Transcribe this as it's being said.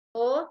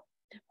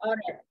All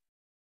right.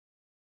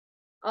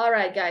 All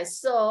right, guys.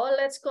 So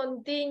let's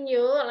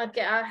continue.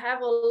 Okay, I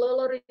have a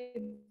little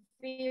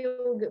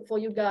review for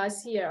you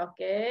guys here.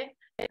 Okay,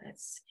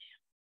 let's see.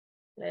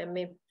 Let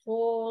me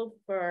pull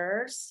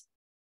first.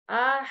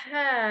 I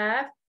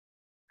have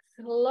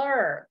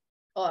clerk.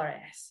 All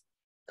right.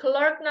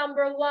 Clerk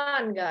number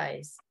 1,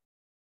 guys.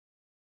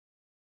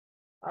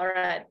 All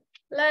right.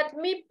 Let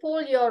me pull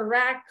your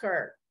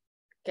record.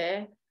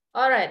 Okay.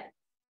 All right.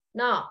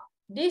 Now,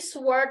 this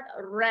word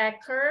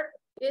record,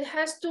 it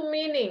has two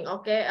meaning.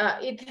 Okay.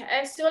 It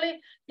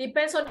actually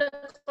depends on the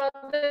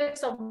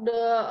context of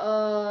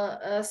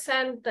the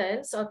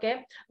sentence.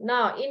 Okay.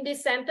 Now, in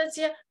this sentence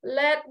here,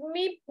 let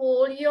me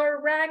pull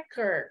your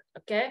record.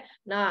 Okay.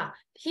 Now,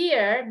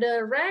 here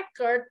the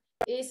record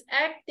is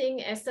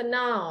acting as a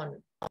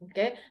noun.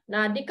 Oke,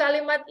 nah di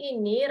kalimat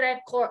ini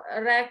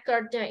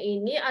recordnya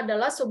ini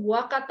adalah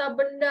sebuah kata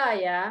benda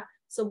ya,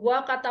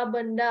 sebuah kata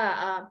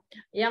benda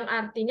yang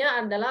artinya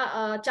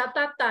adalah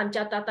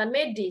catatan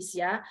medis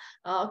ya.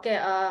 Oke,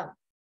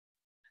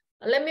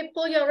 let me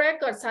pull your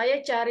record.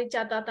 Saya cari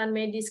catatan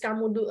medis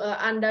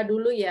Anda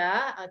dulu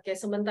ya. Oke,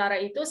 sementara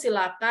itu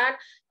silakan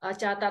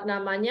catat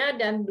namanya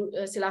dan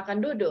silakan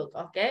duduk.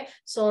 Oke,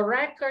 so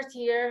record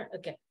here.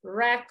 Oke,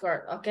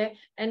 record. Oke,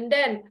 and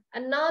then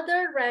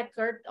another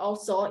record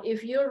also,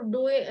 if you're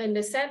doing in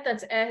the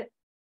sentence,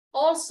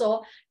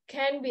 also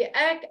can be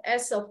act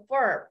as a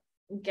verb.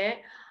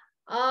 Oke,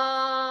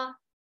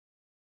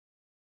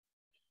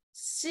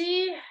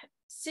 she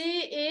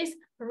is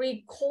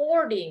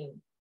recording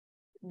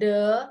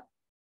the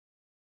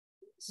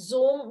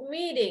Zoom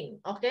meeting.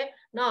 Okay,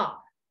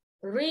 now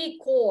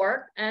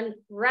record and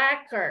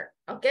record.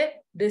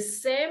 Okay, the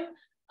same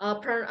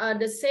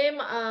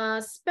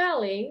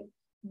spelling,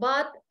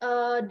 but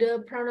the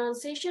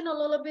pronunciation a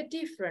little bit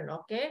different.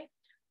 Okay,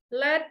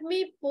 let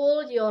me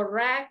pull your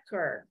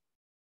record.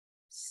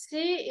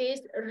 She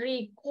is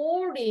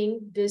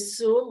recording the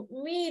Zoom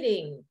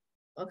meeting.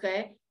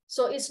 Okay,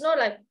 so it's not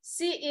like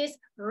she is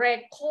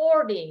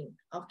recording.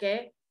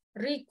 Okay.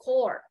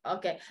 Record,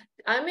 okay.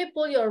 Let me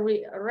pull your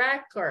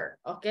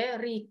record, okay.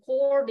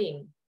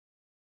 Recording,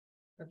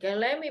 okay.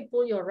 Let me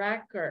pull your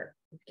record,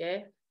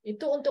 okay.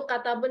 Itu untuk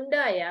kata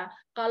benda ya.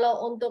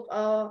 Kalau untuk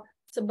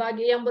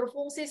sebagai yang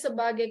berfungsi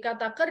sebagai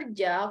kata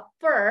kerja,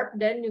 verb,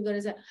 then you're gonna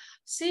say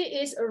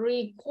she is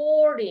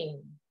recording,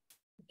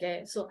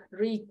 okay. So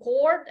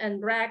record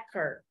and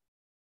record,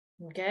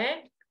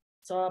 okay.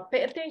 So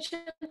pay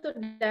attention to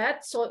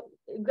that. So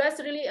that's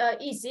really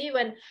easy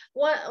when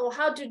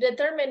how to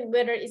determine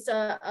whether it's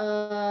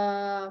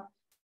a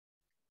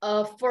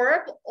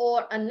verb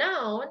or a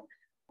noun.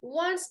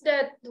 Once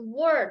that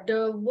word,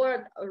 the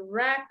word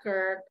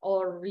record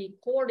or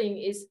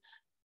recording is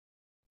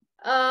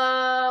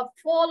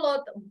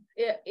followed,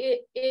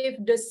 if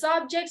the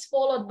subject's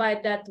followed by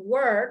that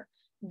word,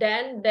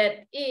 then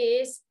that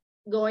is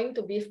going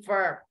to be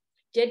verb.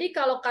 Jadi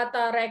kalau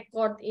kata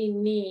record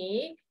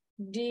ini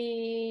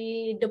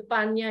di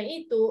depannya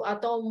itu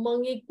atau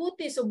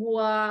mengikuti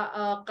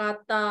sebuah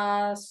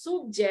kata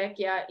subjek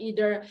ya,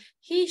 either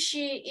he,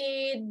 she,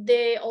 it,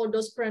 they, all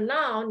those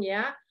pronoun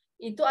ya,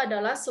 itu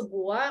adalah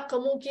sebuah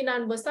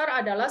kemungkinan besar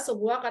adalah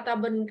sebuah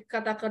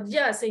kata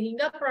kerja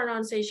sehingga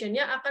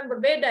pronunciation-nya akan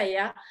berbeda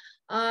ya.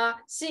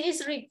 She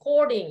is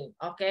recording,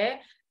 okay?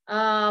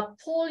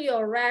 Pull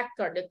your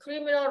record, the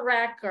criminal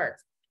record,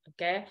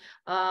 okay?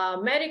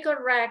 Medical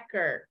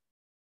record,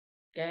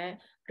 okay?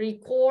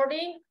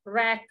 Recording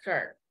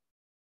record,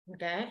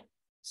 okay?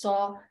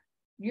 So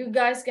you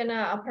guys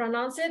gonna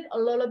pronounce it a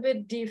little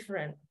bit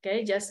different,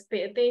 okay? Just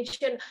pay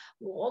attention.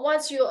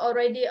 Once you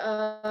already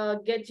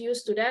get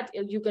used to that,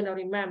 you're gonna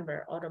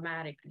remember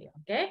automatically,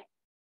 okay?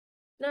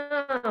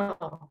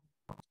 Now,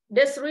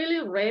 that's really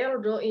rare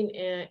though in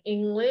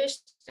English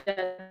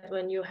that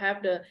when you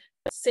have the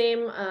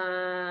same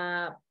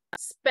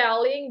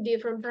spelling,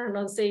 different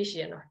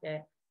pronunciation,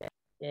 okay?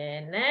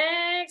 And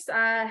next,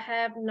 I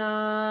have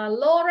now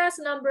Laura's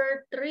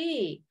number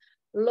 3.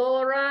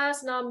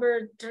 Laura's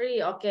number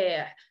 3.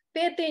 Okay,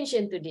 pay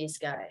attention to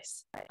this,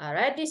 guys. All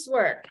right, this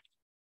word.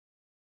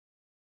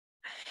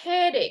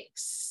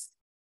 Headaches.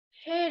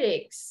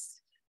 Headaches.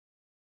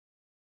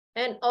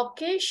 And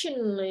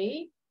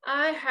occasionally,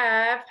 I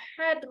have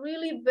had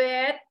really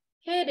bad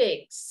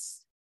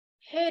headaches.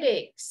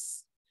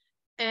 Headaches.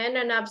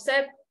 And an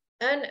upset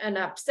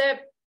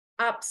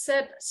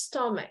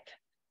stomach.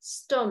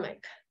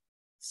 Stomach.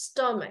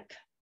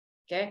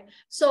 Okay,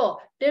 so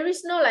there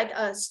is no like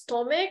a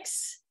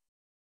stomachs,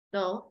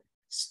 no,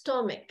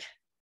 stomach.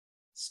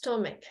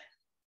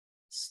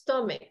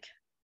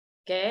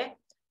 Okay,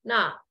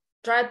 now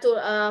try to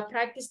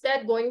practice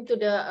that going to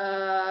the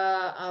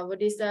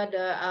what is that,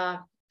 the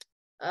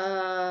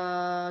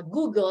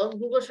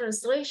Google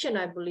translation,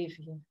 I believe.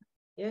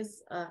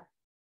 Yes,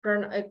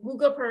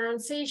 Google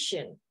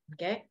pronunciation.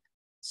 Okay,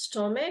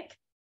 stomach,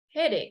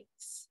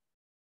 headaches.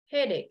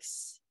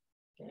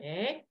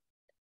 Okay,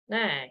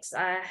 next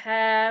I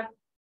have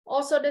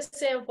also the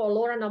same for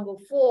Laura number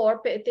 4.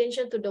 Pay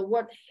attention to the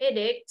word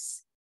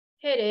headaches.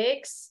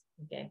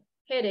 Okay,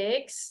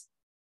 headaches.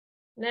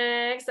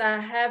 Next,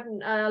 I have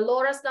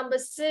Laura's number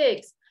 6.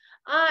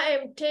 I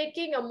am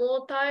taking a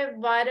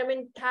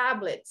multivitamin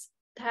tablets.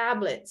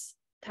 Tablets.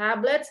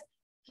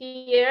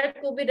 Here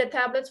could be the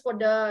tablets for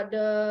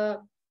the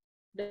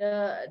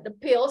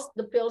pills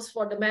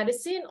for the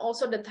medicine,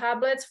 also the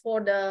tablets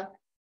for the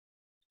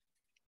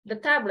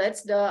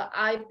tablets, the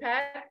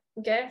iPad,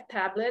 okay,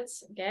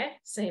 tablets, okay,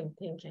 same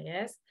thing,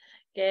 yes,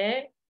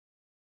 okay.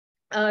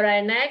 All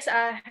right, next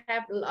I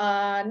have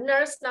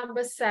nurse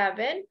number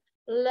 7.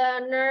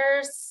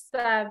 Nurse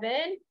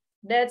 7,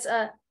 that's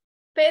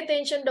pay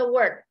attention to the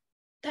word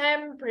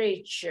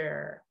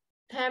temperature.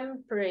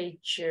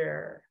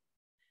 Temperature.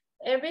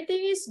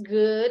 Everything is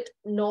good,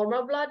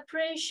 normal blood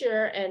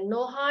pressure, and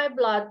no high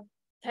blood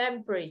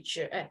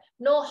temperature,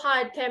 no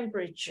high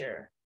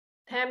temperature.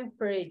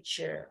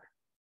 Temperature.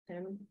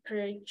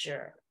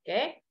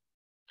 Okay.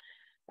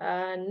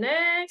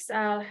 Next,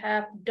 I'll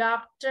have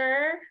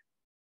doctor.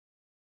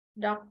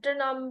 Doctor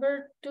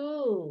number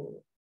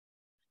 2.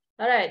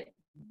 All right,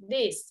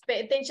 this,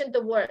 pay attention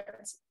to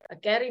words.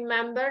 Okay,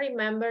 remember.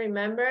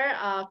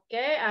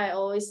 Okay, I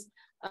always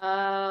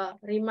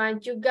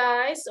remind you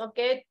guys,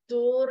 okay,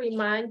 to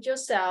remind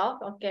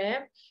yourself, okay.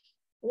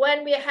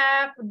 When we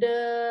have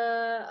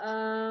the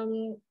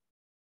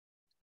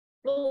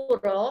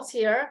plurals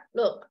here,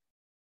 look,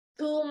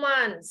 2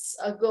 months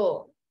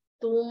ago.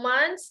 2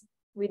 months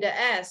with the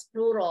S,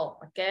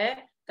 plural,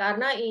 okay.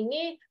 Karena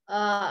ini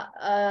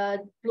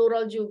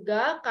plural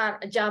juga,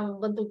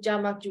 bentuk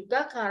jamak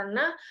juga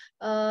karena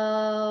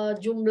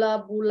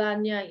jumlah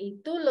bulannya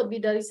itu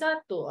lebih dari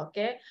 1,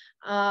 okay.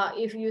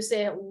 If you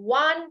say 1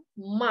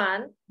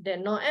 month,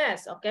 then no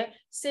S, okay.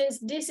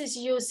 Since this is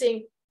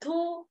using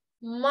 2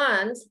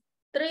 months,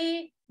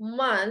 3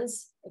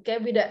 months, okay,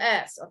 with the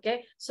S,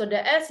 okay. So the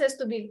S has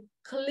to be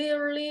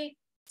clearly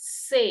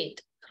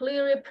said,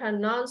 clearly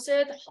pronounced,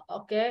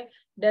 okay.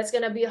 That's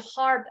gonna be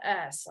hard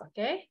S,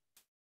 okay.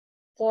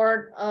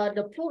 For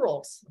the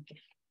plurals, okay.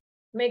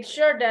 Make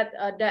sure that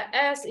the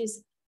S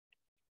is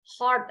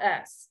hard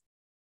S.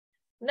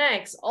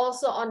 Next,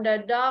 also on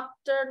the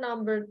doctor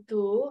number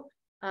 2,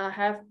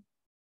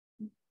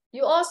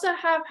 you also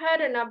have had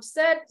an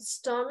upset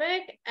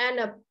stomach and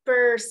a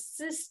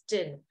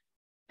persistent,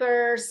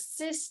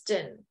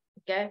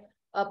 okay,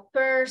 a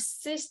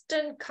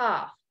persistent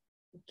cough.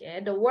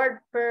 Okay, the word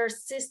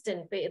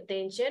persistent, pay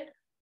attention,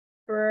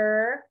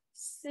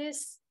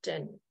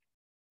 persistent,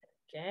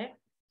 okay.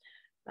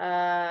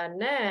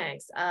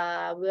 Next,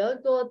 we'll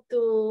go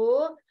to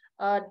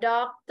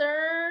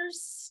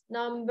doctors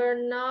number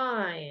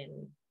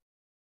 9.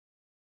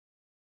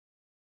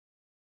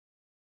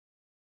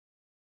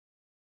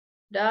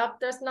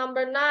 Doctors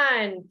number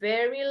 9,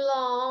 very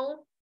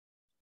long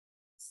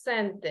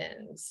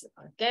sentence.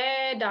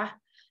 Okay, now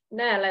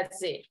let's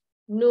see.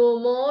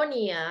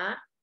 Pneumonia.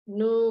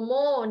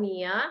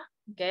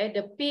 Okay,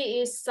 the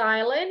P is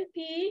silent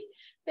P.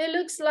 It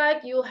looks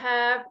like you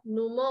have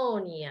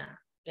pneumonia.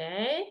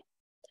 Okay,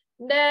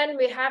 then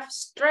we have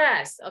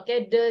stress.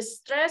 Okay, the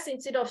stress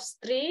instead of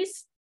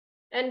stress,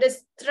 and the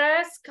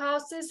stress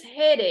causes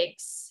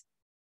headaches,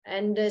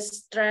 and the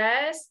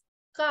stress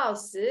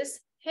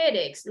causes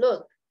headaches.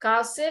 Look,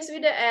 causes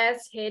with the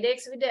S,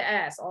 headaches with the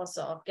S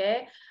also.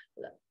 Okay,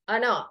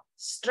 no,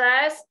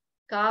 stress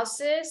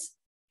causes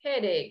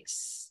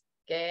headaches.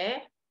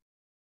 Okay,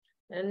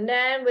 and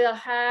then we'll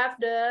have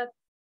the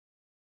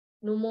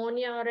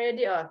pneumonia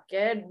already.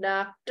 Okay,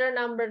 doctor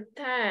number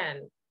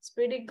 10. It's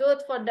pretty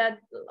good for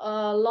that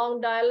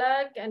long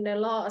dialogue and the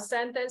long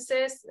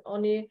sentences.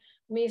 Only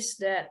miss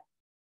that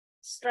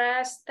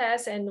stress,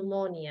 test, and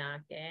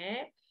pneumonia.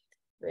 Okay,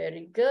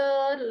 very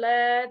good.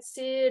 Let's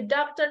see,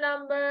 doctor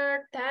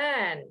number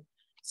 10.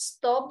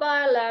 Stop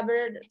by the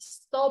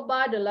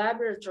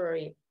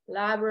laboratory.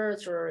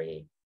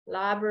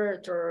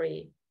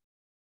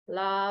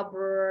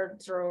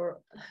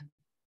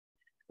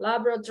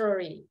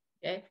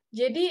 Okay.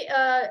 Jadi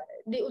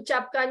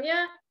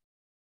diucapkannya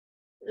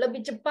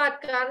lebih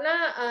cepat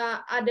karena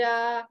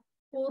ada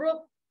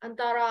huruf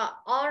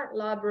antara R,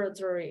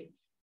 laboratory.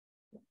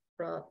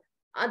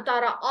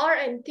 Antara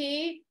R and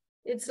T,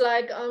 it's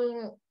like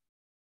a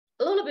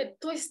little bit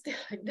twisted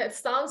like that.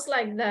 Sounds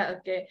like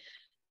that. Okay.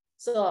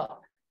 So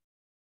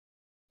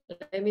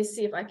let me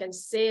see if I can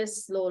say it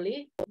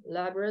slowly.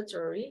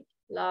 Laboratory.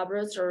 Stop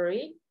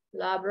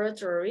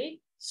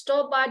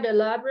by the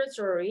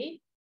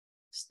laboratory.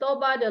 Stop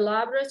by the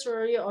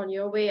laboratory on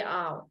your way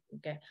out.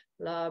 Okay.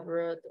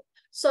 Laboratory.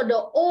 So the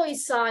O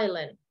is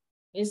silent.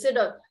 Instead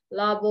of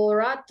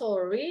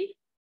laboratory,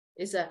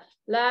 it's a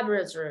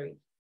laboratory.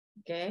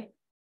 Okay.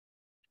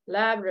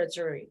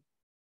 Laboratory.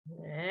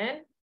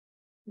 And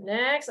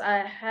next,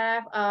 I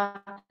have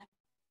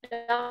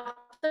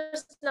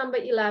doctors number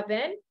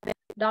 11.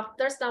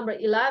 Doctors number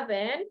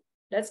 11.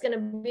 That's going to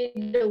be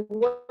the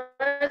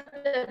word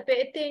that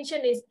pay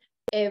attention is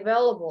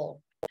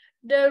available.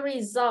 The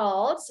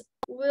results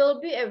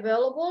will be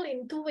available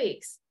in 2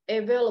 weeks.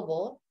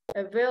 Available.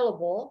 Okay.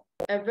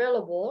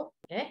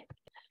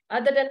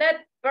 Other than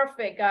that,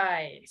 perfect,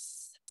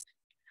 guys.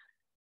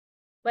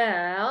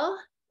 Well,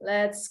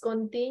 let's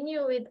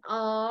continue with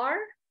our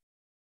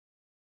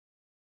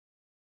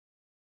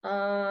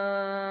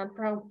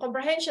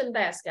comprehension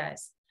test,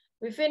 guys.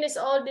 We finished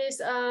all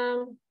these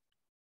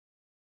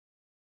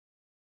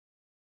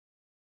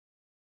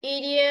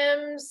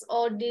idioms,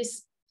 all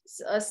these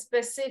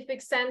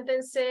specific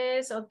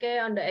sentences, okay,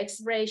 on the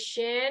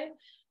expression.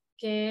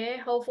 Okay,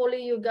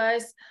 hopefully you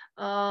guys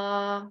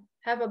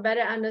have a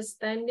better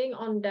understanding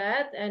on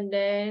that, and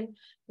then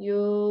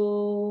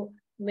you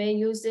may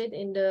use it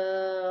in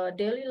the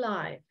daily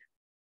life.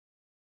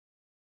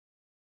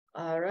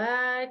 All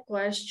right,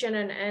 question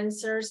and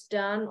answers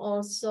done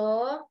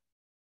also.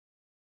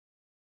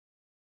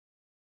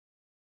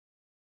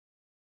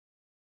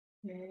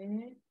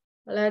 Okay,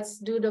 let's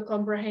do the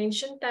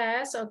comprehension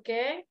test,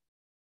 okay?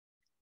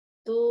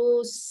 To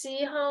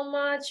see how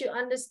much you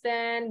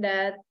understand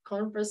that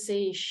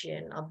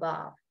conversation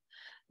above.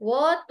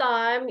 What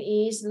time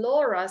is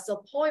Laura's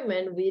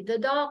appointment with the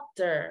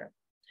doctor?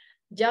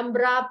 Jam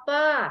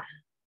berapa?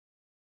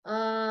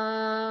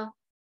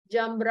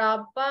 Jam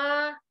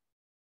berapa?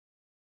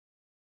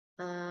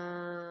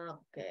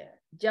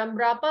 Oke. Jam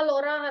berapa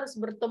Laura harus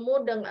bertemu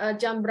dengan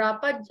jam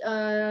berapa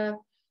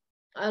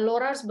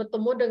Laura harus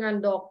bertemu dengan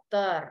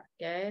dokter?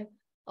 Oke.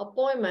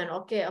 Appointment,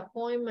 oke,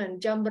 appointment.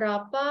 Jam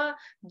berapa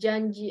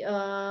janji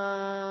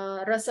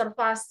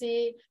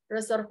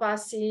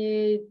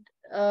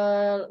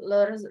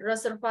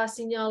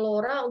reservasinya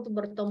Laura untuk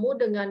bertemu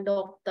dengan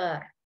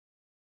dokter.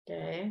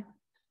 Okay.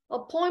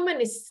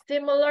 Appointment is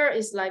similar,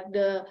 is like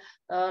the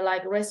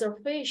like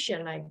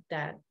reservation, like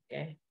that.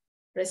 Okay.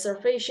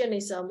 Reservation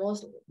is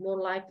more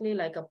likely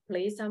like a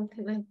place,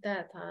 something like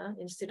that, huh?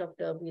 Instead of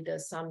with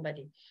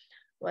somebody.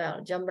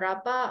 Well, jam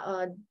berapa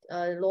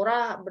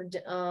Laura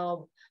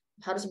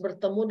harus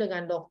bertemu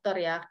dengan dokter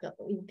ya.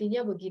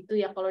 Intinya begitu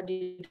ya kalau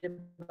di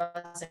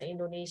bahasa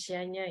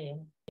Indonesianya ya.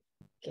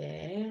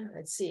 Okay,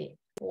 let's see.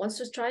 Who wants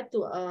to try to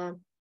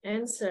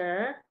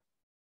answer?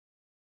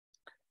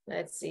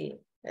 Let's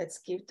see. Let's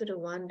give to the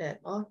one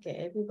that,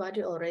 okay,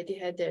 everybody already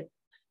had their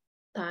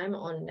time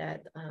on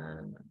that.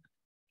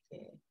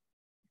 Okay,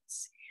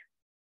 let's see.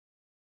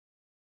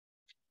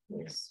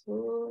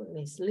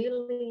 Miss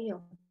Lily.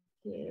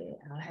 Okay,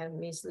 I'll have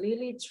Miss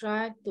Lily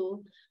try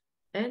to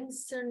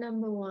answer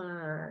number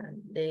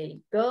one. There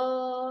you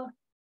go.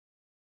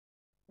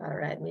 All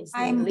right, Miss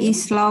Lily.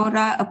 Is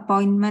Laura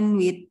appointment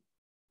with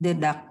the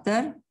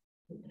doctor?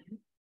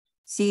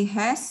 She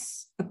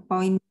has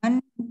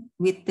appointment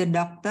with the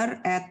doctor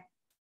at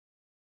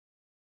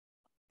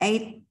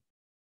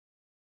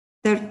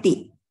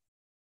 8:30.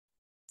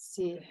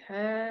 She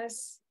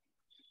has.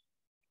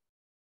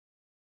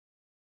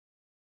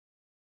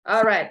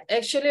 All right,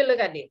 actually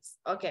look at this.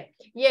 Okay,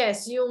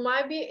 yes, you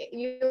might be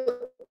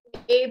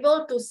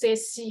able to say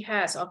she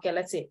has. Okay,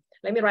 let's see.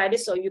 Let me write it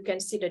so you can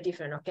see the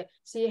difference. Okay,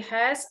 she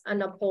has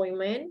an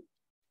appointment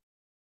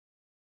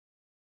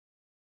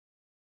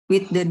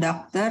with the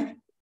doctor.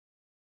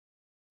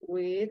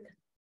 With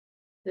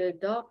the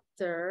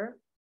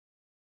doctor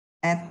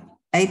at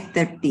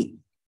 8:30.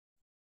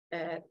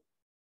 At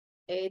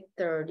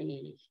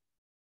 8:30.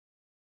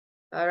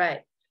 All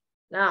right.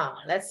 Now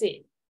let's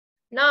see.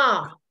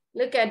 Now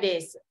look at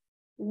this.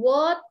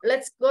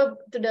 Let's go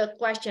to the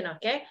question,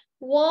 okay?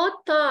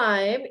 What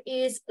time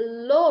is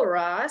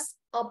Laura's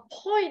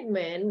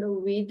appointment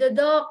with the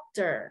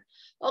doctor?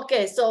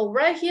 Okay, so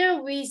right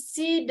here we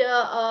see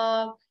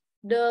the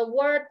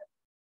word,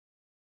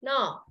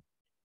 no,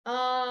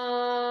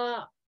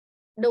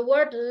 the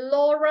word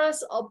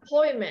Laura's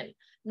appointment.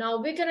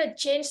 Now we're gonna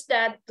change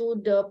that to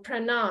the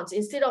pronouns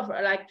instead of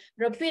like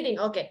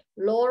repeating. Okay,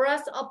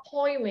 Laura's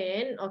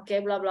appointment.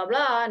 Okay, blah blah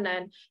blah, and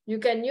then you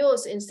can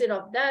use, instead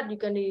of that, you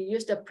can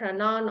use the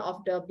pronoun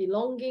of the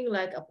belonging,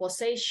 like a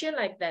possession,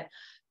 like that.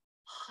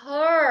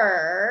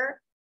 Her.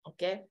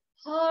 Okay,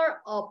 her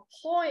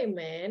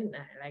appointment,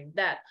 like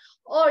that.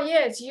 Or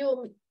yes,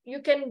 you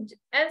can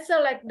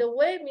answer like the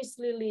way Miss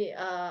Lily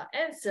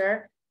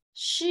answered.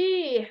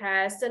 She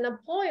has an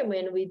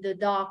appointment with the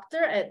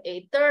doctor at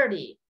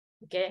 8:30.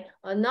 Okay,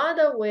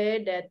 another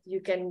way that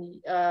you can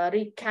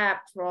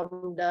recap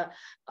from the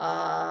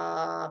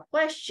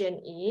question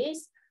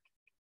is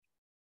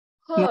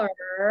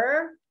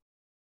her,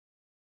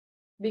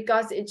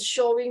 because it's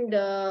showing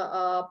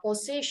the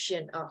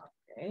position. Oh,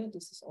 okay,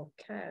 this is all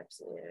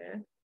caps here.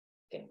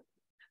 Okay,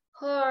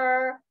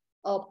 her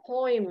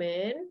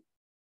appointment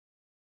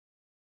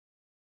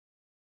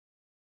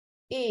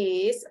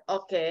is,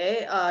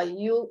 okay,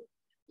 you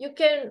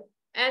can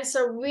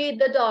answer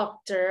with the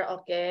doctor,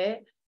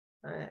 okay.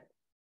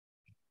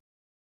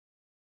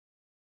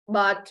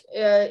 But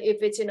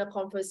if it's in a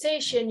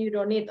conversation, you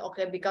don't need,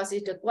 okay, because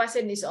if the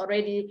question is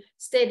already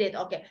stated,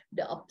 okay,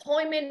 the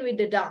appointment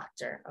with the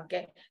doctor,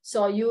 okay.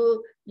 So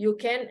you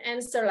can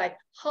answer like,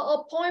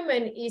 her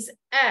appointment is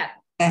at,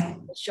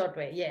 short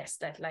way, yes,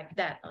 that like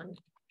that.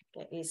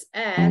 Okay, is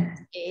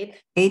at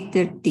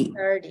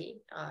 8:30.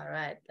 All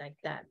right, like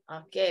that.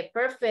 Okay,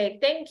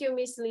 perfect. Thank you,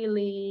 Miss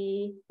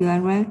Lily. You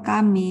are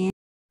welcome, Miss.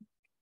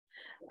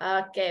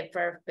 Okay,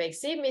 perfect.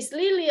 See, Miss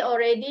Lily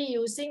already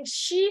using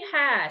she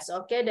has.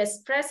 Okay,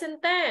 that's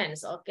present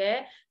tense.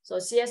 Okay,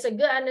 so she has a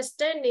good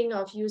understanding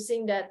of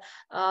using that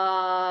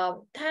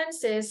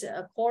tenses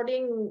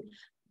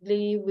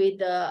accordingly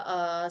with the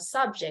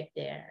subject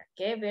there.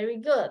 Okay, very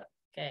good.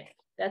 Okay,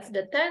 that's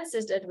the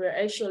tenses that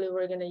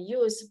we're gonna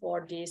use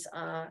for this.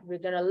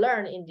 We're gonna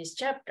learn in this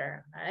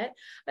chapter. Right?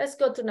 Let's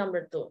go to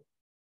number 2.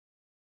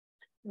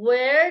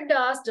 Where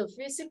does the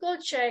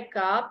physical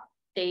checkup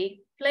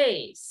take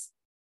place?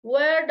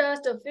 Where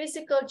does the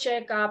physical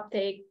checkup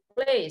take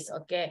place?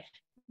 Oke,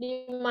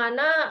 di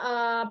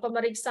mana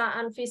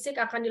pemeriksaan fisik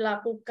akan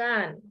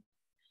dilakukan?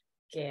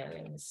 Oke,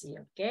 let me see.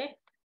 Oke,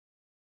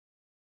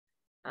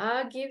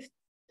 I'll give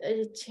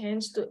a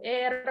chance to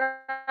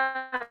Era.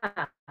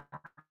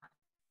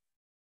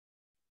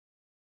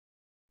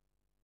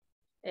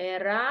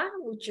 Era,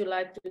 would you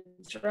like to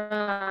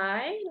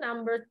try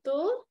number 2?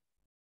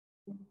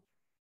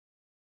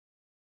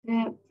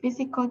 The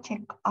physical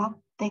checkup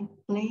take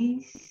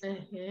place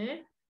at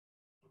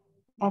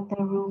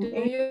the room. Do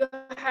you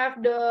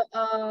have the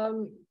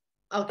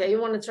okay,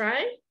 you want to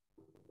try?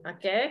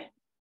 Okay.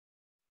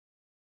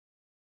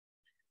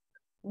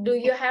 Do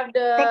you have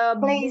the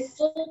book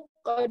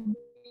or do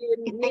you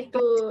need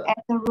to at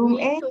the room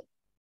A?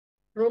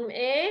 Room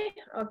A?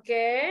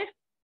 Okay.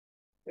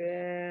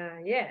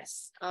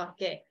 Yes.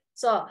 Okay.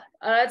 So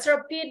let's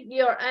repeat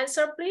your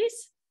answer,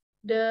 please.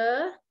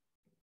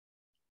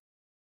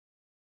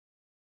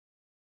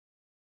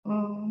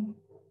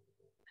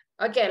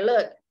 Okay,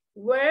 look.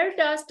 Where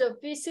does the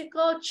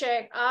physical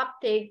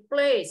checkup take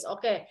place?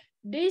 Okay,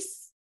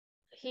 this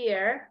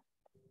here.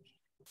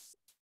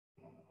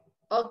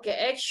 Okay,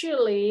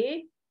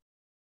 actually,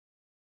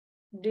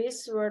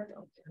 this word.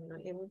 Okay, I'm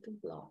not able to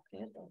block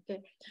it.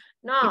 Okay,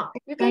 now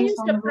you can use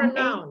the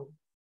pronoun.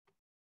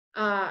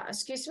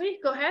 Excuse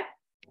me. Go ahead.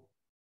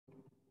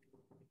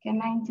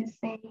 Can I just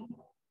say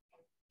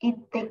it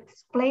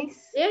takes place?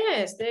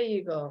 Yes, there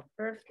you go.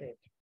 Perfect.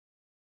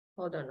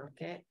 Hold on.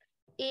 Okay,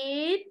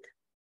 it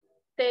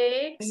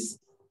takes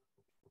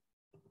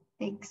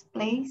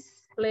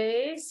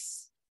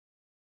place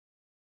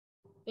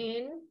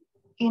in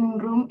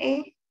room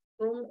A.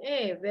 Room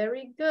A.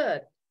 Very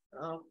good.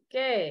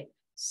 Okay.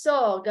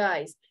 So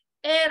guys,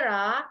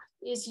 Era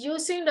is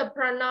using the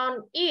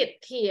pronoun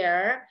it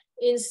here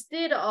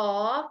instead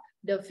of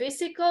the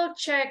physical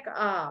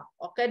checkup.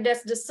 Okay,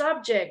 that's the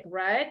subject,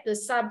 right? The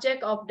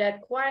subject of that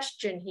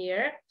question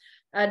here.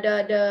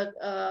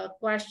 The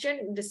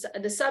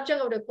subject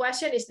of the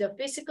question is the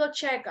physical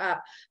checkup.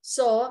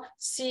 So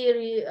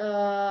she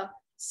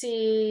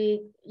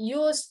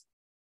used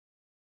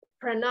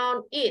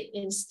pronoun it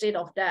instead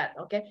of that.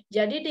 Okay,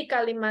 jadi di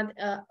kalimat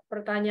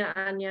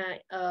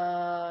pertanyaannya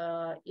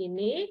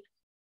ini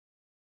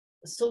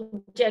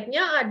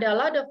subjeknya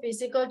adalah the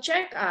physical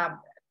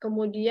check-up.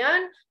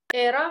 Kemudian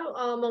Era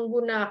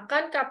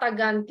menggunakan kata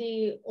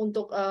ganti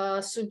untuk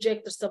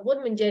subjek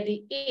tersebut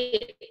menjadi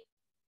it.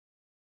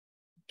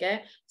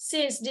 Okay,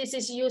 since this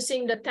is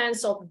using the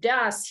tense of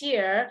does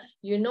here,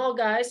 you know,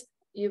 guys,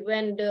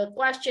 when the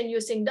question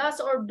using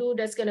does or do,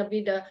 that's going to be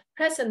the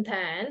present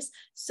tense.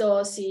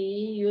 So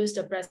she used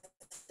the present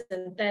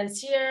tense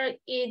here,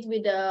 it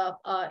with the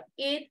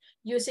it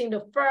using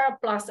the verb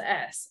plus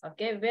s.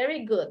 Okay,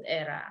 very good,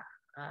 Era.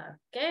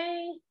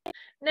 Okay,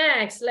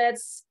 next,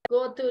 let's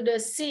go to the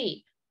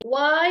C.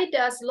 Why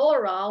does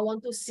Laura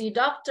want to see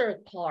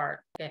Dr.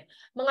 Clark? Okay,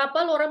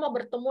 mengapa Laura mau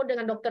bertemu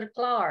dengan Dr.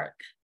 Clark?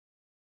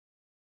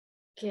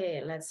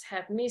 Okay, let's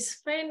have Miss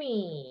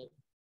Fanny.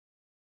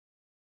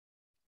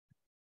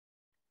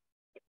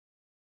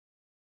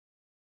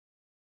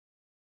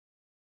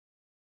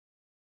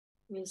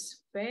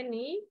 Miss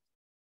Fanny.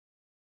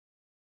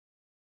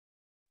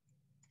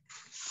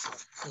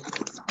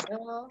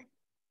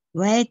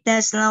 Why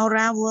does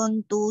Laura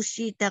want to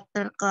see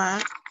Dr.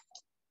 Clark?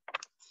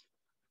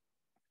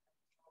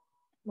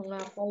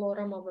 Mengapa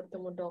Laura mau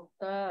bertemu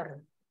dokter?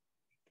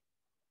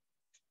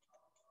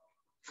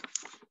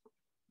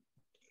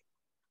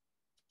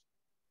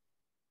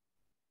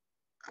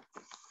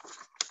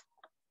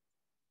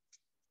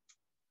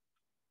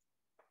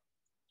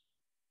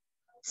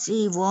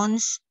 She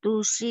wants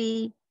to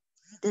see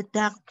the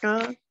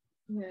doctor.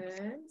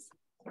 Yes.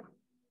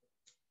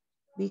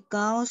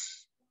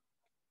 Because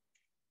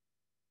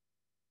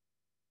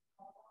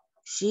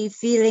she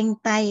feeling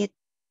tired.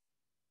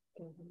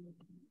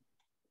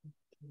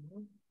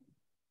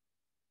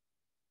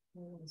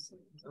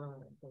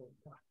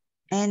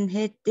 And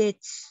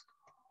headaches.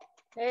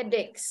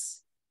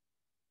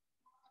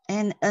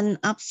 And an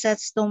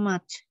upset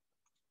stomach.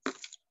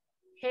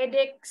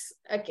 Headaches.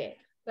 Okay,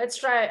 let's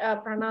try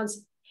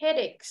pronounce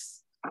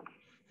headaches.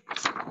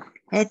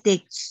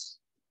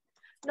 Headaches.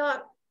 No,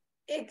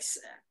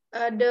 it's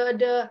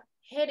the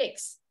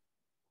headaches.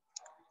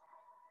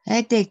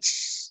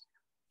 Headaches.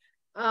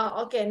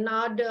 Okay,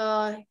 now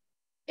the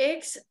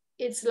X,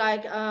 it's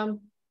like how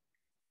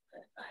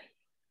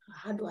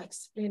do I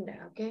explain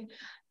that? Okay,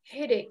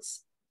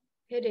 headaches.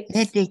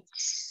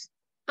 Headaches.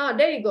 Oh,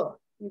 there you go.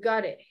 You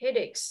got it.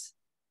 Headaches.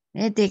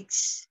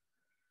 Headaches.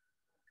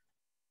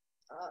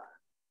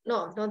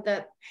 No, not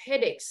that.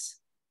 Headaches.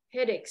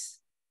 Headaches.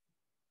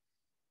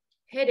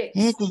 Headaches.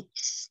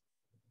 Headaches.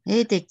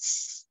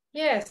 Headaches.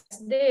 Yes,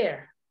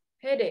 there.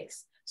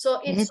 Headaches. So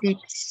it's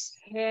Headaches.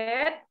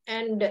 head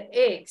and the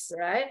eggs,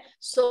 right?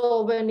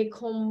 So when you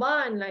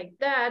combine like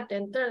that,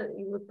 then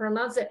you would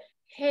pronounce it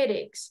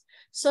headaches.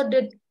 So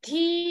the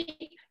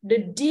D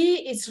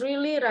is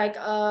really like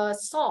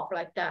soft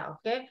like that,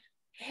 okay?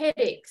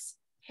 Headaches,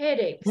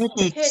 headaches,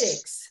 Headaches.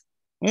 headaches,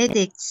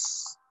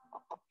 Headaches.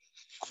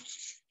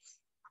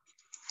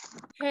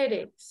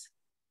 headaches.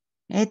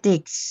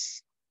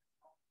 Headaches.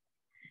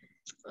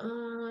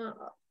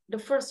 The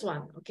first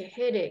one, okay,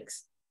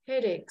 headaches,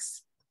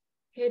 headaches,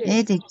 headaches.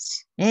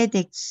 Headaches.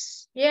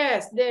 Headaches.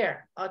 Yes,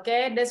 there.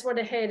 Okay, that's for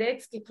the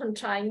headaches. Keep on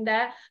trying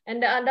that.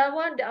 And the other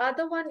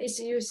one is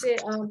you say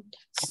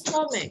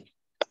stomach,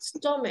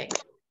 stomach,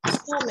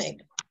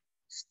 stomach.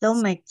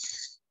 Stomach.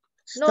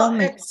 No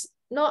Stomach. X,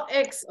 no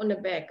X on the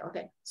back.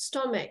 Okay,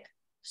 stomach,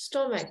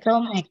 stomach.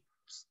 Stomach.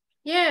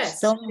 Yes,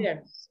 Stomach.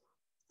 there.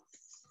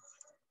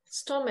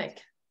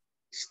 Stomach.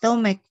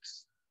 Stomach.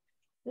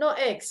 No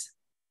X.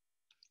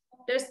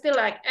 There's still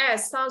like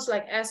S. Sounds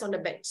like S on the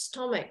back.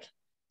 Stomach.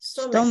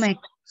 Stomach. Stomach.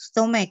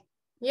 Stomach.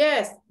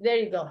 Yes, there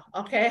you go.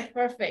 Okay,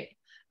 perfect.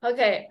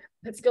 Okay,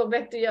 let's go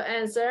back to your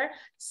answer.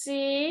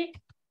 C.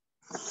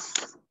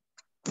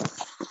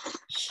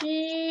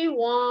 She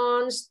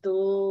wants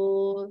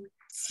to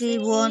She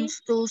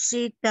wants to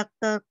see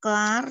Dr.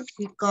 Clark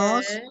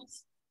because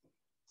yes,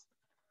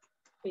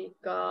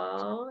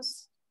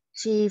 because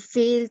she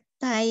feels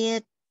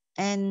tired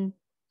and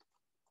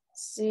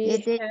she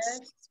headaches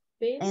has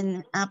been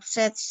and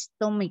upset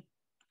stomach.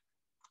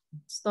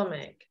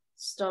 stomach.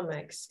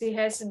 She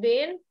has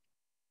been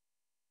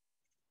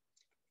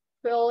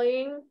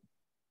feeling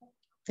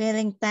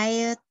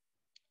Tired,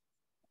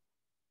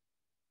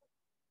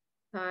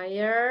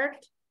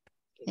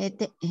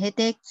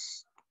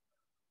 headaches,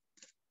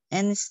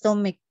 and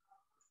stomach.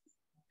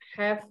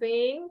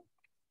 having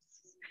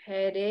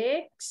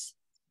headaches,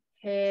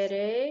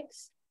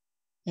 Headaches,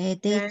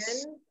 and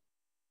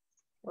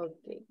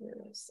okay,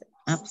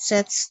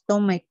 upset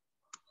stomach.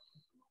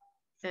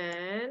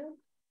 And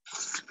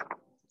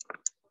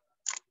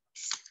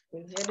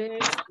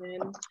headaches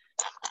and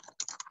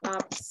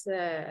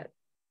upset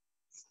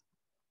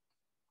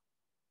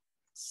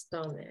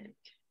stomach.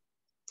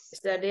 Is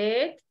that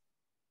it?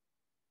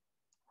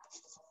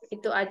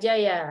 Itu aja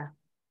ya.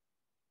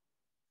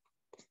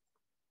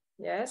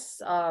 Yes,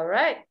 all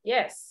right.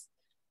 Yes.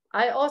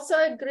 I also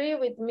agree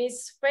with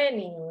Miss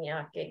Fanny.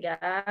 Okay,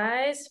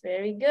 guys,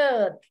 very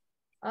good.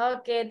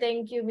 Okay,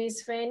 thank you,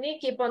 Miss Fanny.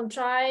 Keep on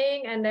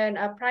trying and then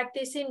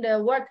practicing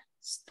the word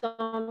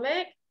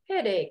stomach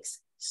headaches.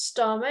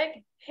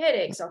 Stomach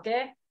headaches,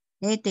 okay?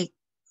 Headache.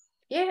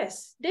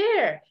 Yes,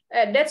 there.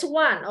 That's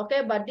one,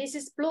 okay? But this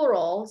is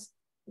plurals.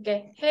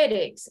 Okay,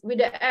 headaches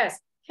with the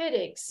S.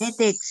 Headaches.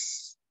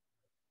 Headaches.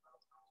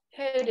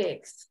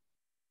 Headaches.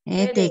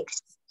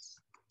 Headaches.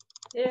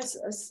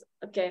 Yes,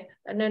 okay.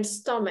 And then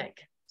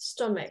stomach.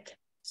 Stomach.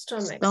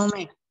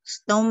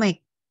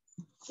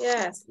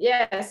 Yes.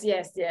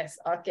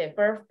 Okay,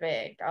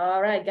 perfect.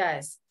 All right,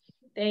 guys.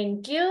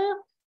 Thank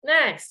you.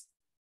 Next.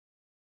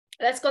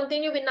 Let's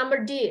continue with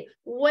number D.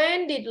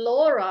 When did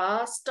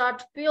Laura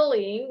start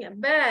feeling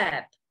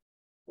bad?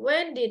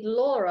 When did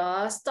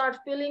Laura start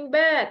feeling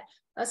bad?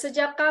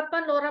 Sejak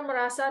kapan Laura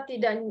merasa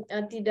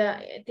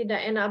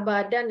tidak enak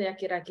badan ya,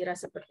 kira-kira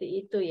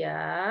seperti itu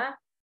ya.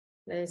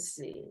 Let's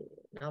see.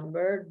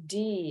 Number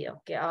D.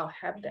 Okay, I'll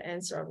have the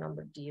answer of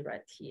number D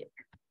right here.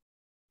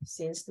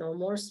 Since no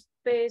more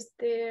space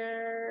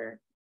there.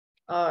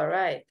 All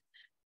right.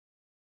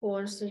 Who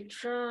wants to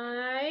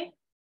try?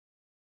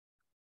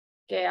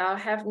 Okay, I'll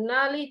have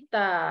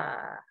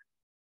Nalita.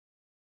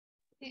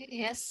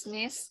 Yes,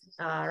 Miss.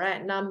 All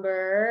right,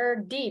 number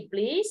D,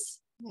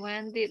 please.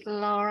 When did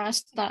Laura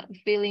start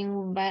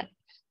feeling bad?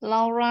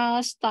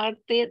 Laura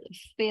started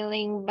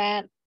feeling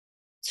bad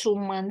 2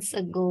 months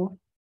ago.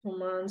 2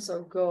 months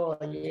ago,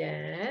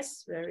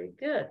 yes, very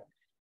good.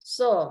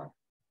 So,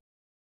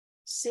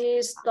 she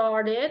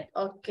started,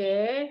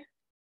 okay.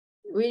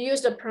 We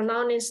use the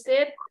pronoun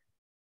instead.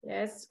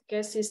 Yes,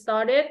 okay, she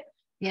started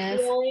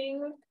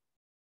feeling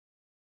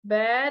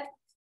bad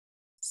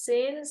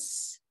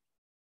since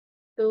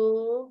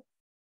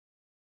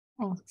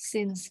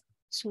since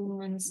 2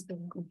 months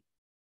ago.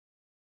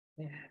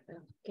 Yeah,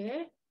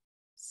 okay.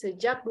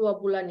 Sejak 2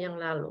 bulan yang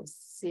lalu.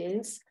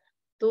 Since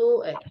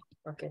 2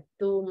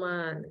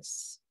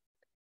 months.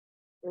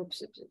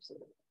 Oops.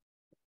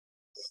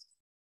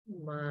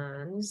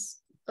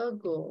 Months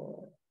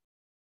ago.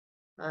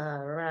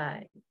 All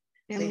right.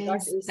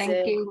 Yes,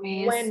 thank you,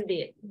 Miss. When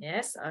did?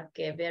 Yes,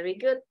 okay, very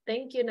good.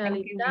 Thank you,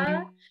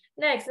 Nalita.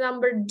 Next,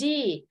 number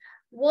D.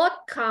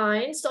 What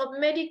kinds of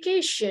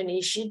medication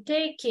is she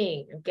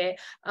taking? Okay,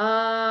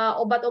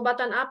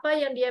 obat-obatan apa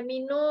yang dia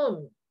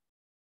minum?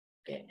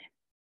 Okay,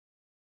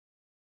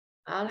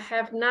 I'll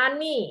have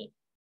Nani.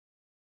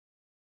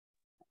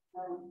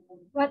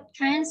 What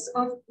kinds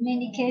of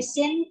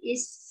medication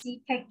is she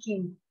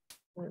taking?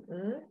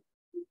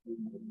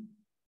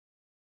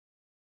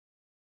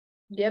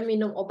 Dia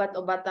minum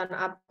obat-obatan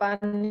apa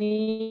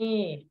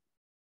nih?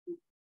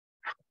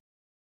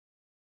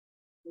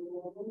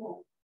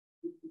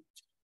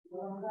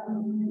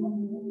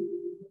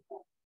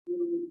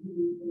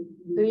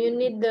 Do you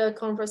need the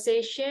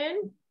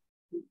conversation?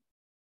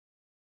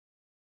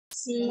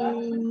 She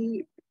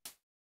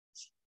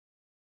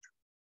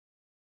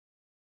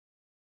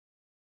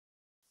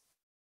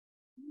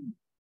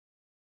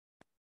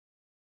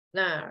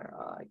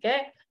Now,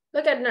 okay.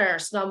 Look at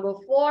nurse number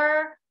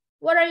 4.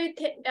 What are you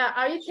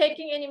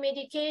taking any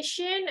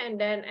medication? And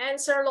then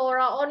answer,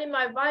 Laura, only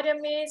my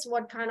vitamins.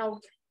 What kind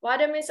of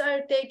vitamins are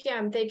you taking?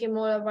 I'm taking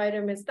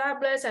multivitamins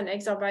tablets and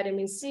extra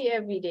vitamin C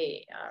every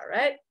day. All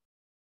right.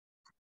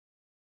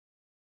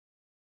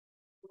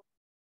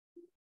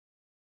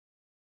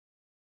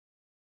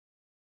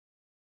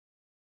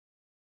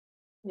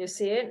 You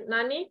see it,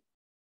 Nani?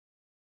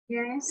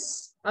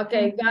 yes.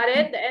 Okay, got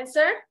it. The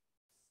answer?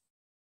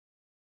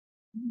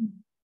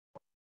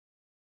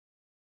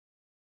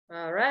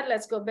 All right,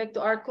 let's go back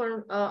to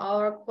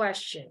our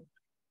question.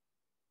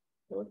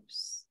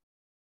 Oops.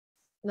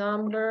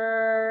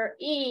 Number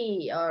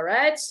E. All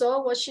right,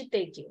 so what's she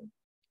taking?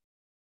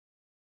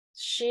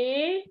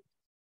 She's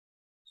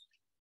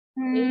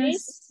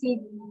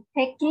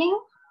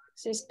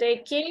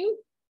taking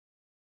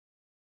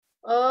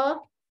a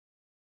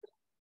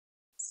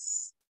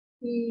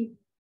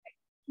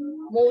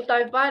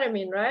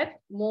multivitamin, right?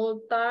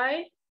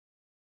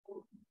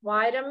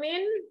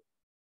 Multivitamin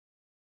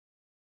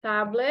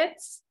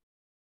tablets,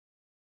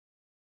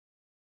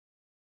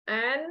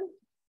 and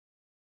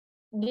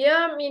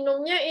dia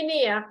minumnya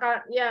ini ya,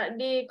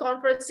 di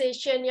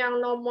conversation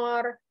yang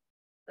nomor,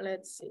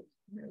 let's see,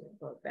 let me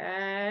go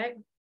back,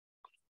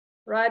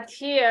 right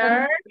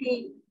here,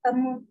 a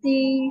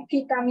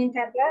multivitamin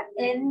tablet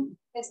and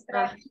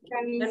extra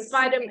vitamin C.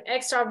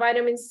 Extra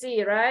vitamin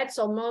C, right?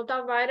 So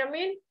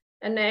multivitamin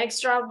and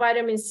extra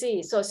vitamin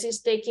C. So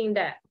she's taking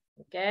that,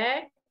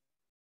 okay?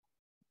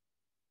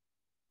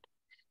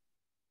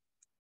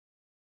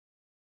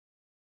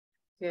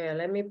 Okay,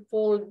 let me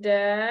pull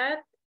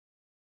that.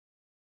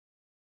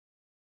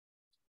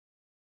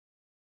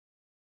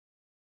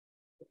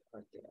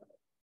 Okay.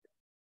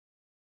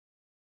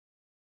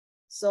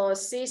 So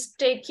she's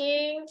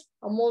taking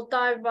a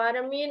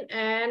multivitamin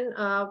and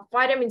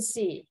vitamin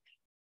C.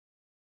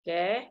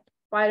 Okay,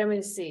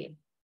 vitamin C.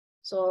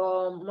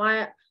 So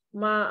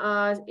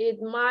it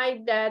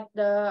might that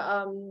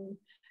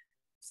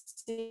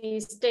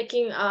she's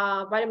taking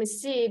vitamin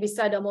C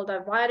beside the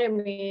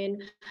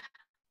multivitamin.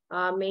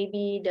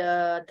 Maybe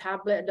the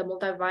tablet, the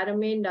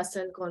multivitamin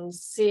doesn't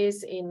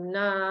consist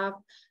enough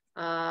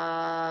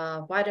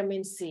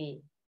vitamin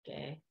C.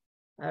 Okay.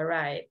 All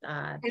right.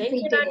 Thank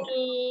you,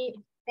 Nani.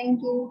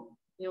 Thank you.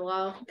 You're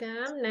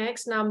welcome.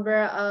 Next,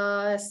 number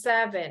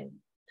 7.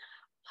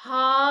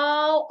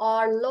 How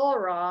are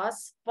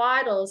Laura's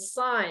vital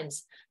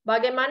signs?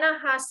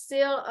 Bagaimana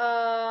hasil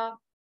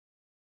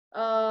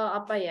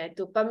apa ya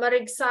itu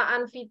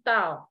pemeriksaan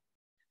vital?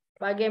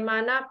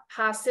 Bagaimana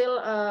hasil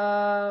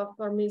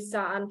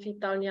pemeriksaan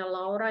vitalnya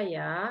Laura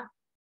ya?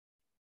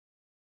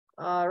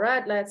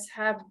 Alright, let's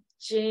have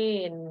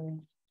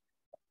Jane.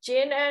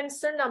 Jane,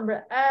 answer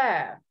number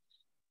F.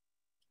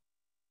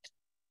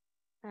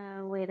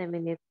 Wait a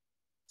minute.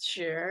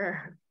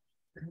 Sure.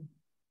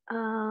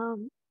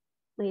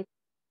 Wait.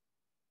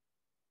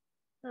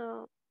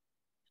 So.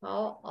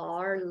 How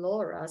are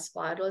Laura's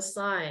vital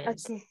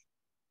signs? Okay.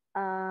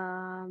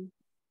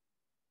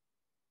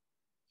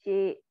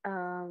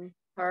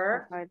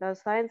 Her vital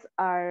signs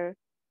are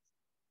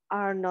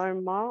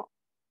normal,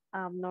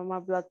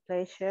 normal blood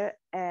pressure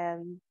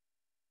and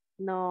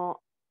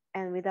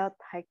without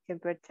high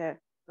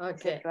temperature. Okay.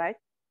 Is that right?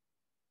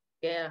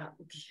 Yeah.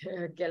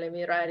 Okay, let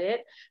me write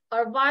it.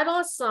 Her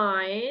vital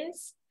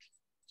signs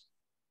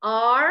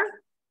are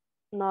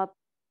normal.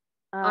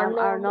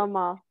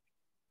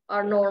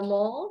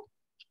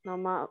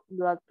 Normal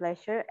blood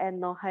pressure and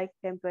no high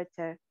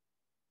temperature.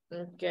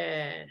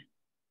 Okay.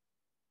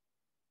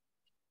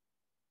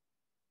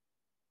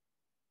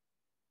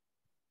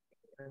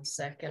 One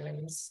second,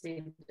 let me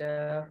see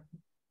the.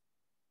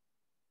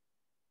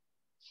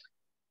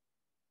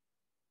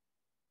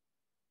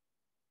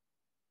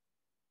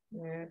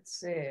 Let's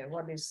see,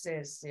 what is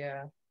this?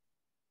 Yeah.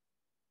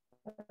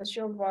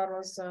 Show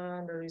vital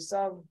sign, the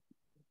result.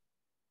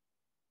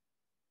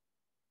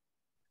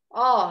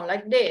 Oh,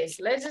 like this.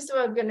 Let's just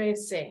what we're gonna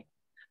say.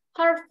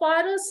 Her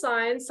vital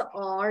signs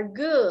are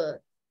good.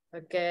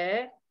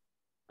 Okay.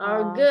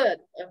 Are good.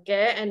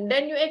 Okay. And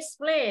then you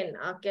explain.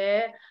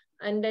 Okay.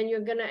 And then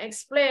you're gonna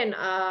explain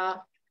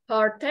her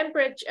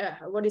temperature.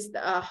 What is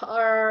the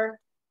her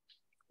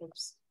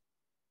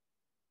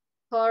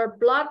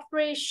blood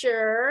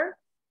pressure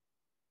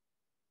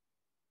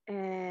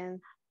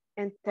and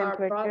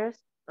temperatures.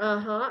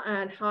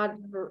 And heart.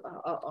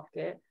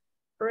 Okay.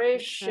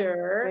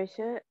 Pressure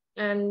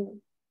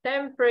and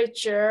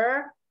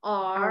temperature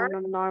are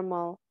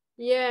normal.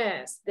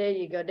 Yes, there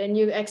you go. Then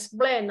you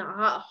explain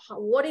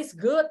what is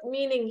good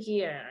meaning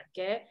here.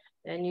 Okay.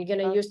 And you're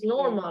gonna use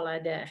normal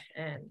like that.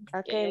 And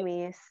Okay,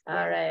 Miss.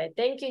 All right.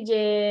 Thank you,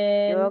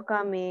 Jane. You're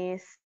welcome,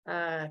 Miss.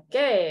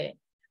 Okay.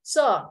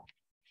 So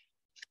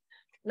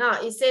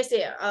now it says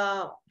here,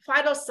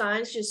 vital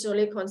signs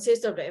usually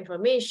consist of the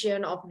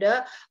information of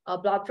the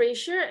blood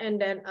pressure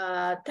and then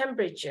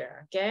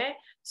temperature. Okay.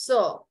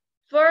 So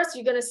first,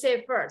 you're gonna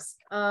say first.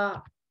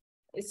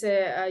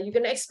 You're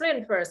gonna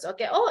explain first.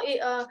 Okay.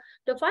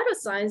 The vital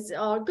signs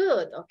are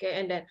good. Okay.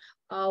 And then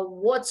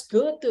what's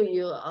good to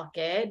you?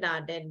 Okay.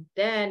 Now then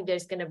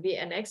there's gonna be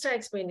an extra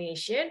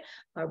explanation.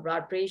 Our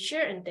blood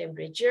pressure and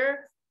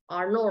temperature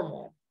are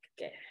normal.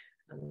 Okay.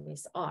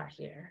 Miss R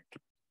here.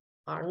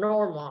 Are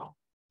normal.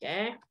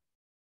 Okay.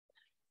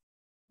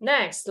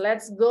 Next,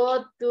 let's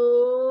go to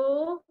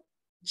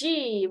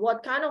G.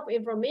 What kind of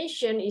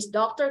information is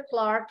Dr.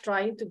 Clark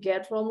trying to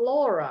get from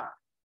Laura?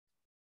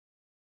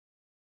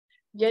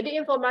 Jadi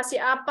informasi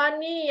apa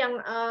nih yang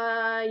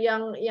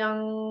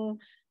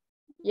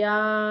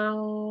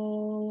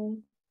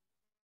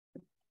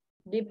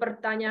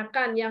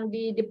dipertanyakan, yang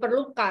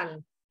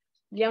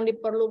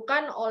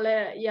diperlukan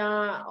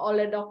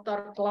oleh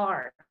Dr.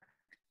 Clark?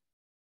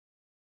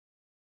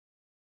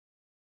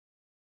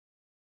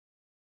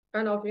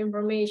 Kind of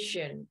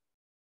information.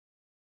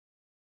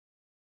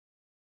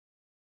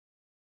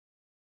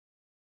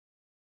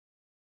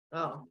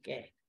 Oh,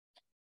 okay.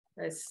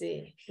 Let's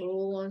see.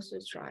 Who wants to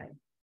try?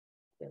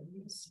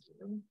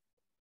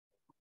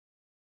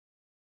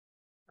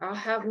 I'll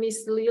have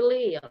Miss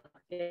Lily.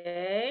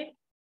 Okay.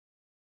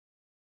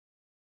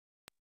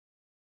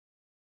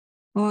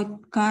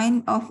 What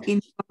kind of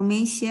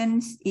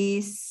information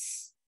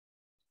is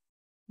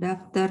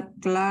Dr.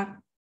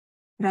 Clark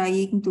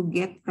trying to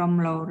get from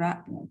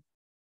Laura?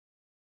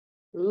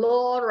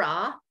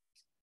 Laura.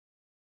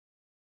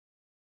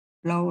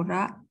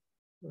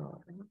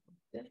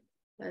 Okay.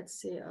 Let's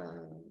see.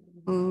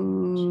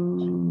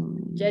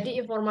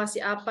 Jadi informasi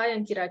apa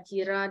yang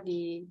kira-kira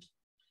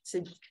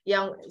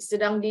yang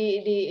sedang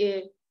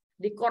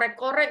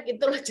dikorek-korek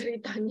itulah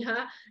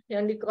ceritanya,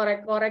 yang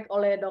dikorek-korek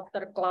oleh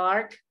Dr.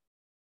 Clark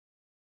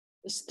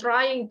is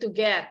trying to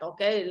get.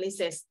 Okay,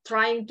 Lisa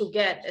trying to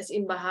get, as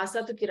in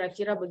bahasa tuh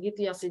kira-kira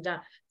begitu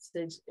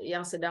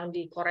yang sedang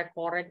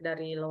dikorek-korek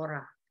dari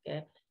Laura.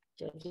 Okay,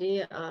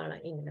 jadi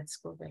ini let's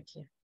go back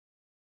here.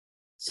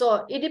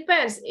 So it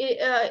depends.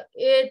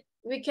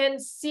 We can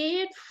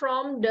see it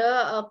from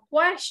the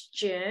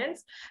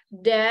questions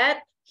that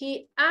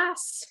he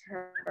asked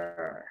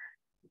her.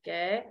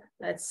 Okay,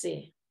 let's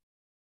see.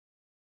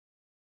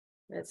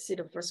 Let's see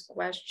the first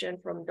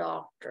question from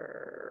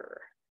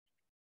Doctor.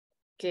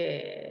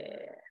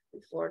 Okay,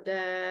 before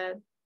that,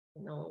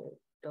 no,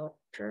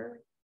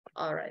 Doctor.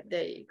 All right,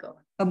 there you go.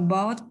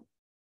 About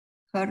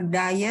her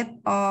diet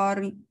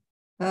or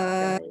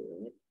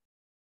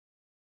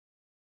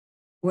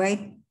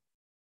weight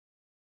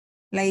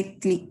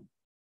lately.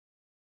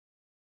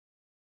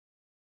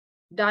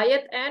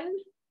 Diet and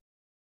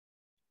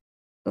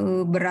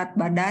berat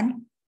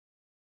badan.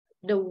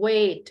 The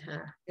weight.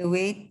 The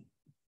weight.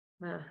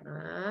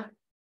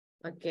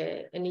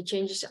 Okay. Any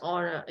changes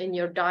in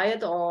your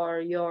diet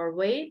or your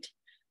weight?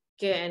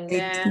 Okay, and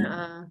then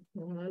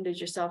did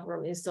you suffer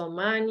from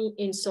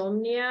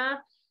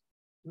insomnia?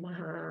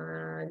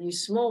 You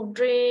smoke,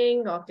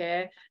 drink?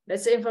 Okay,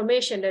 that's the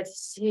information that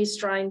he's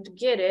trying to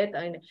get it.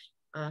 And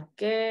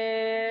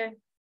okay.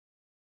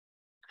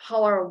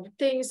 How are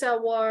things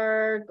at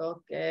work?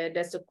 Okay,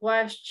 that's a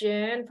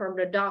question from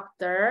the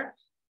doctor.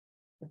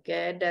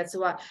 Okay, that's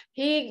what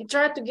he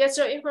tried to get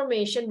your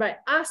information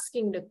by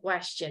asking the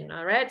question.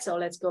 All right,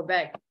 so let's go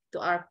back to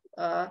our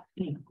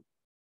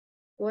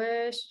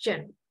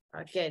question.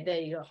 Okay, there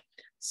you go.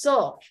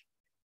 So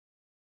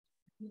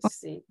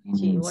let's see.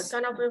 What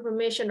kind of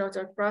information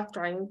Dr. Clark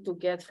trying to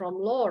get from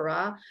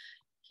Laura?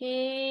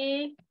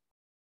 He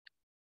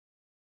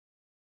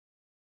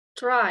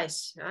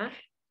tries.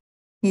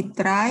 He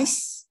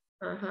tries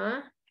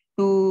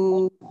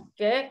to.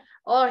 Okay.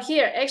 Or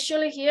here,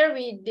 actually, here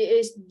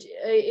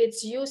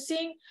it's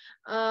using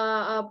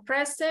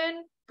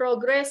present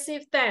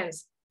progressive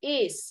tense.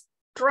 Is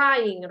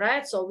trying,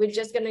 right? So we're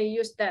just gonna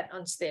use that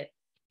instead.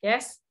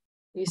 Yes.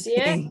 You see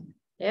it?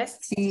 Yes.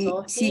 She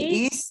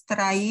is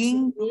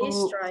trying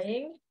to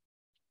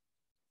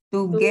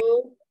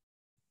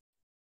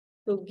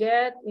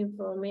get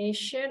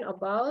information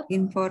about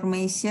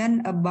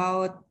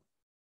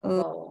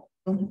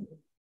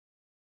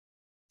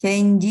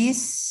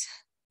changes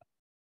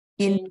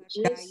in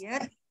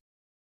diet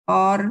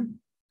or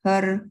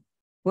her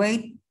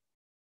weight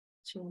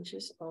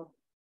changes of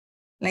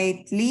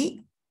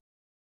lately,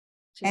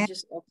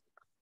 changes of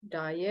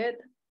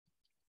diet,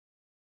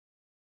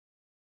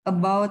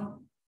 about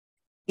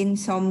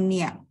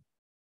insomnia.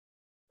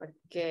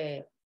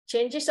 Okay,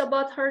 changes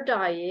about her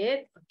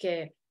diet.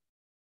 Okay,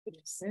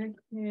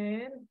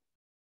 second.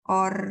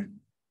 Or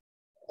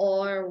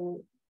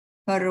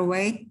her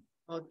weight.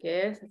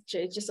 Okay,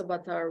 changes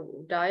about her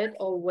diet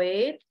or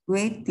weight.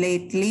 Weight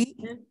lately.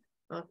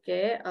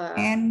 Okay.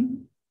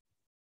 And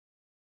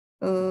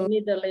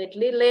Ini the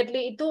lately.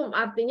 Lately itu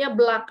artinya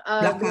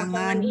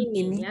belakangan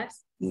ini.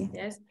 Yes. Yeah.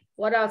 Yes.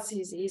 What else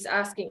he's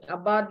asking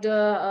about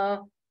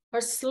the her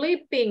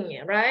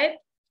sleeping,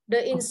 right?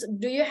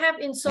 Do you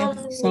have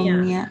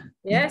insomnia?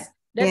 Yes.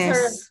 That's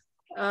her.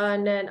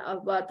 And then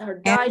about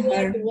her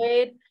diet,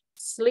 weight,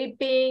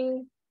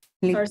 sleeping.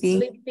 Her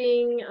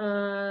sleeping.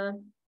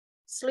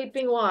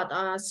 Sleeping what?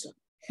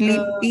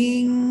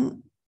 Sleeping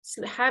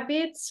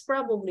habits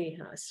probably.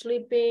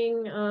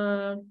 Sleeping.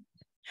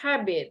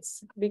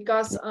 Habits,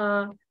 because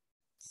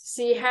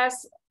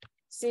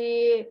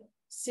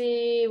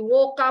she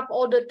woke up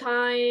all the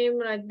time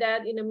like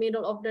that in the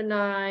middle of the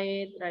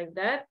night like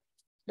that.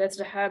 That's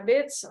the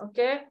habits.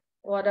 Okay,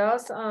 what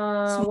else?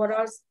 What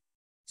else?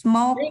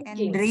 Smoke Drinking.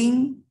 And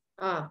drink.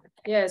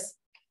 Yes,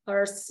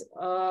 her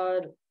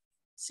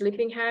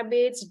sleeping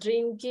habits,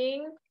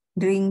 drinking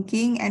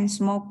And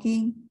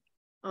smoking.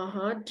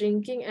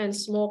 Drinking and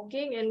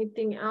smoking.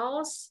 Anything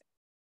else?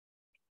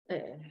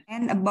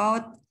 And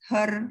about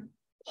her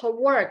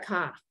work,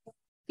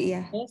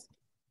 Yeah. Yes.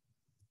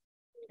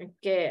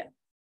 Okay.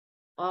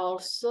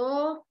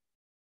 Also,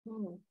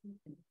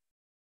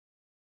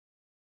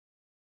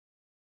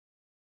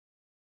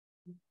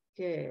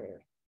 okay.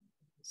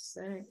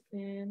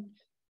 Second.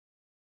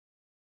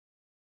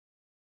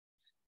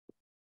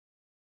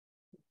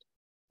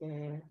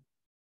 Okay.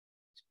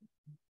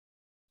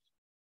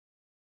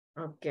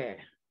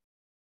 Okay.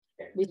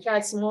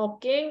 Besides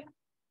smoking,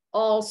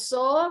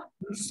 also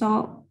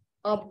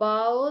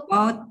about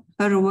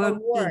her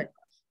work.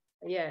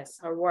 Yes,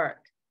 her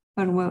work.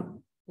 Her work.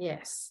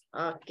 Yes.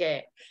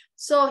 Okay.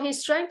 So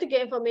he's trying to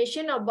get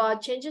information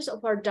about changes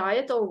of her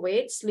diet or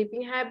weight,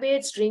 sleeping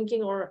habits,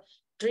 drinking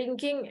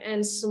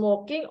and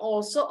smoking,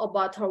 also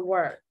about her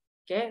work.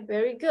 Okay,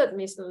 very good,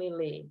 Miss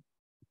Lily.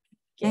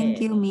 Okay.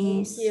 Thank you,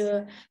 Miss. Thank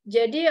you.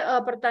 Jadi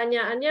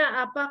pertanyaannya,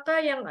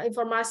 apakah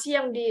informasi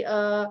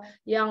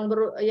yang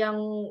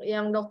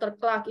Dr.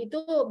 Clark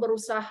itu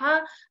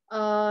berusaha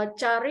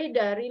cari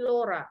dari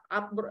Laura?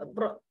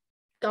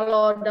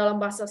 Kalau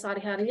dalam bahasa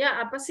sehari-harinya,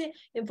 apa sih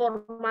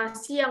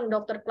informasi yang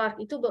Dr. Clark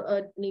itu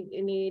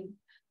ini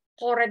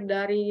korek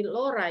dari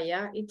Laura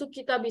ya? Itu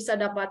kita bisa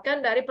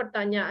dapatkan dari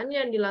pertanyaan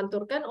yang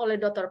dilanturkan oleh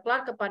Dr.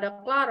 Clark kepada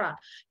Clara,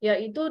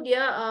 yaitu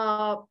dia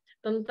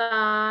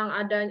tentang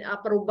adanya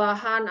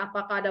perubahan,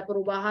 apakah ada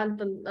perubahan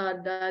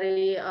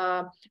dari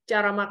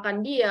cara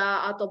makan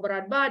dia atau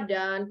berat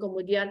badan,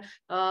 kemudian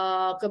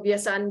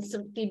kebiasaan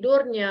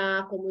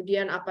tidurnya,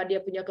 kemudian apa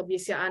dia punya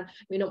kebiasaan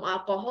minum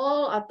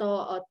alkohol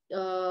atau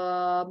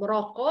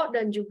merokok,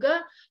 dan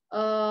juga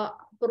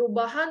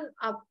perubahan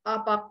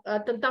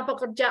tentang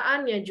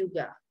pekerjaannya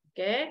juga.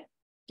 Oke.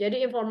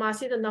 Jadi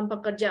informasi tentang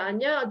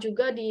pekerjaannya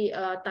juga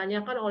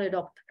ditanyakan oleh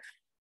dokter.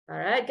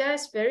 Alright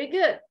guys, very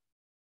good.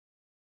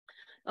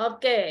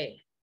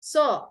 Okay,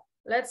 so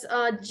let's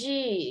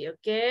G.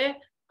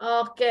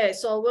 Okay,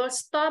 so we'll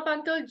stop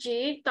until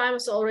G.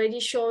 Time is already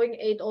showing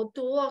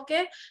 8:02.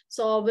 Okay,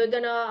 so we're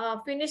gonna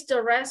finish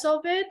the rest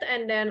of it,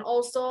 and then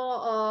also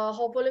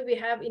hopefully we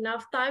have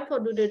enough time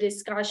for the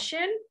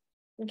discussion.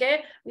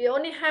 Okay, we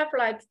only have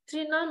like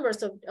 4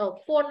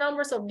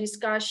 numbers of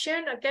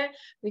discussion. Okay,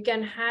 we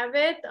can have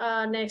it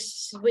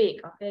next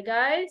week. Okay,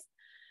 guys.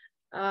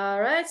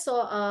 All right,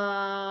 so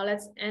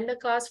let's end the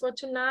class for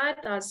tonight.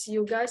 I'll see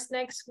you guys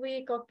next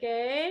week,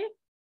 okay?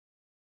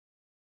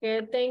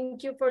 Okay,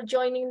 thank you for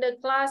joining the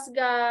class,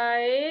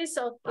 guys.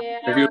 Okay,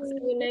 I'll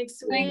see you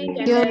next week.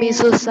 Thank you, Miss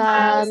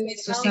Susan.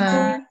 See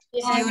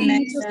you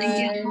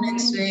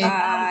next week.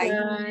 Bye.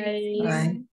 Bye.